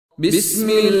بسم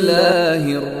اللہ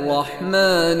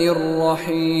الرحمن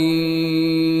الرحیم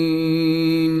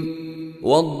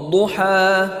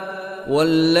والضحى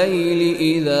واللیل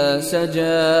اذا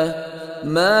سجى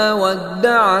ما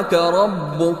ودعك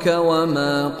ربك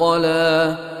وما قلى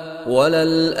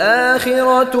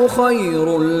وللآخرة خير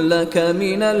لك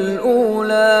من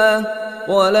الأولى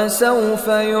ولسوف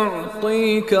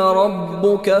يعطيك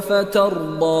ربك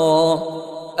فترضى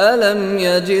ألم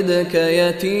يجدك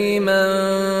يتيما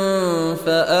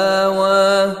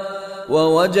فآوى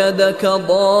ووجدك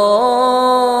ضالا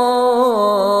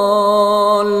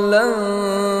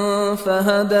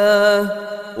فهدى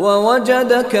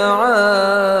ووجدك عائلا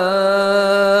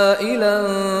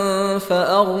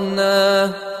فأغنى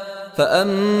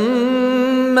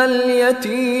فأما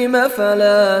اليتيم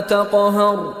فلا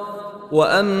تقهر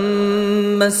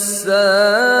وأما السائل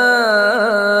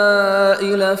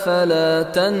فلا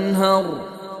تنهر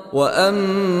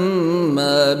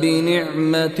وأما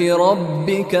بنعمة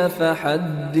ربك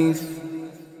فحدث۔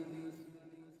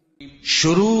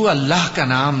 شروع اللہ کا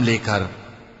نام لے کر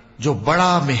جو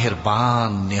بڑا مہربان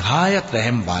نہایت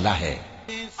رحم والا ہے۔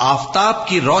 آفتاب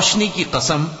کی روشنی کی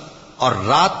قسم اور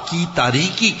رات کی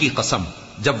تاریکی کی قسم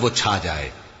جب وہ چھا جائے۔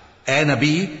 اے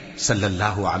نبی صلی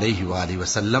اللہ علیہ وآلہ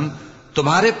وسلم،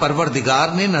 تمہارے پروردگار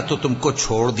نے نہ تو تم کو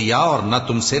چھوڑ دیا اور نہ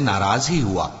تم سے ناراض ہی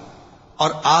ہوا،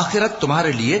 اور آخرت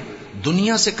تمہارے لیے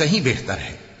دنیا سے کہیں بہتر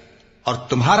ہے، اور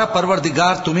تمہارا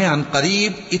پروردگار تمہیں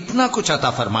عنقریب اتنا کچھ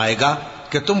عطا فرمائے گا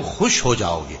کہ تم خوش ہو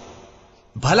جاؤ گے۔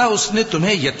 بھلا اس نے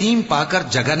تمہیں یتیم پا کر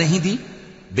جگہ نہیں دی؟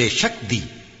 بے شک دی،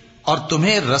 اور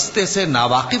تمہیں رستے سے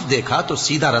ناواقف دیکھا تو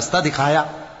سیدھا رستہ دکھایا،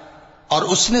 اور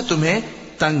اس نے تمہیں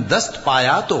تنگ دست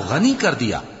پایا تو غنی کر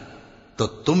دیا۔ تو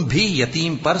تم بھی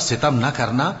یتیم پر ستم نہ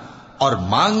کرنا اور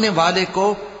مانگنے والے کو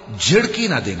جھڑکی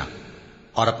نہ دینا،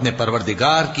 اور اپنے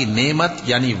پروردگار کی نعمت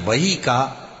یعنی وحی کا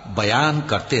بیان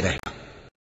کرتے رہنا۔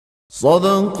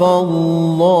 صدق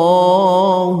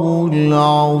اللہ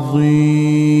العظیم۔